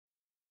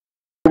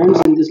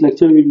Friends, in this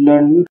lecture we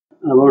learn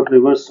about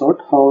reverse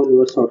sort, how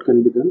reverse sort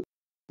can be done.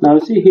 Now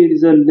see, here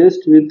is a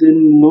list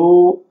within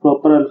no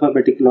proper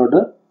alphabetical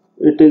order.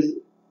 It is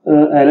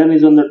Alan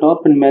is on the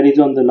top and Mary is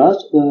on the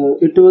last.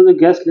 It was a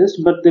guest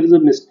list, but there is a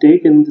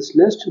mistake in this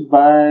list.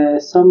 By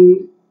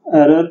some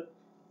error,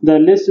 the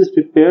list is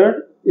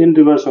prepared in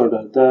reverse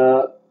order.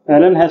 The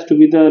Alan has to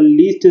be the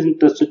least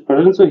interested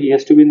person, so he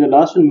has to be in the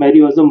last, and Mary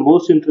was the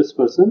most interested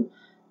person.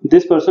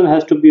 This person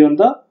has to be on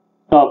the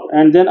top,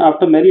 and then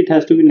after Mary it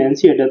has to be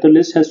Nancy. The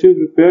list has to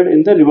be prepared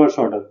in the reverse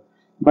order,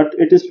 but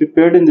it is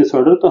prepared in this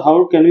order. So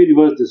how can we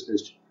reverse this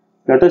list?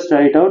 Let us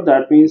try it out.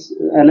 That means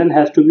Alan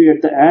has to be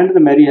at the end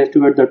and Mary has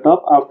to be at the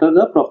top after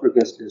the proper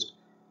guest list.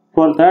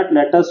 For that,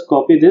 let us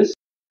copy this,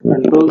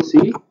 Ctrl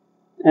C,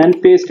 and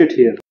paste it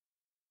here.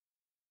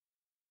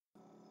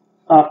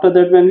 After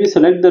that, when we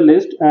select the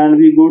list and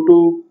we go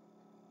to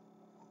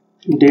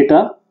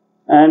data,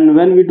 and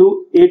when we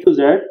do A to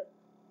Z,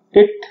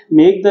 it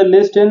make the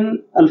list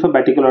in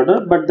alphabetical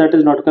order, but that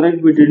is not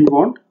correct. We didn't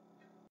want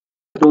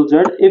Ctrl Z.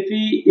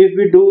 If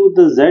we do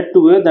the Z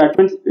to A, that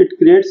means it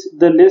creates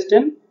the list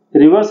in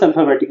reverse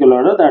alphabetical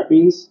order. That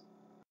means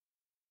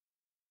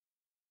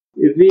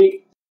if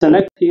we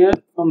select here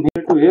from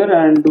here to here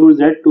and do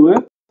Z to A,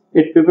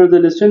 it prepares the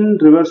list in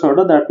reverse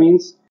order. That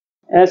means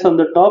S on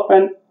the top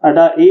and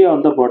Ada A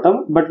on the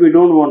bottom, but we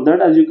don't want that.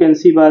 As you can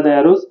see by the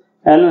arrows,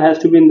 Alan has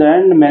to be in the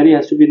end, Mary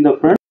has to be in the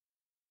front.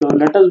 So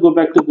let us go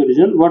back to the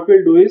original. What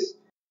we'll do is,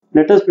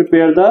 let us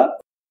prepare the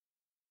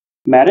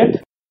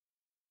merit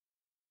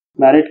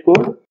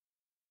code,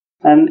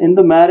 and in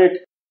the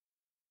merit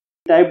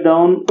type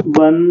down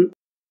 1,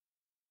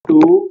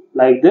 2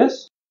 like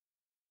this,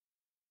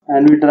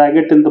 and we drag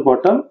it till the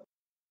bottom.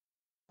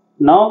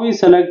 Now we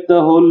select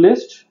the whole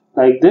list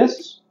like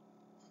this.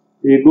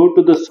 We go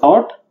to the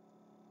sort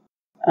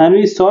and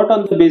we sort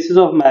on the basis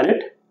of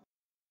merit,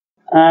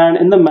 and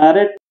in the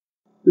merit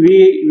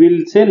we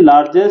will say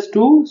largest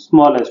to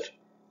smallest.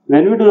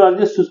 When we do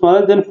largest to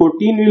smallest, then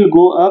 14 will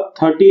go up,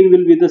 13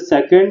 will be the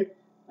second,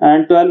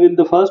 and 12 will be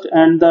the first,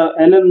 and the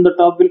L on the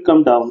top will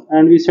come down,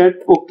 and we said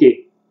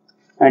OK.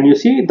 And you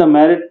see the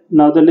merit,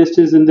 now the list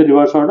is in the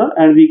reverse order,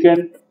 and we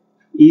can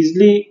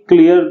easily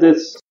clear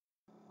this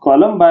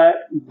column by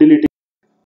deleting.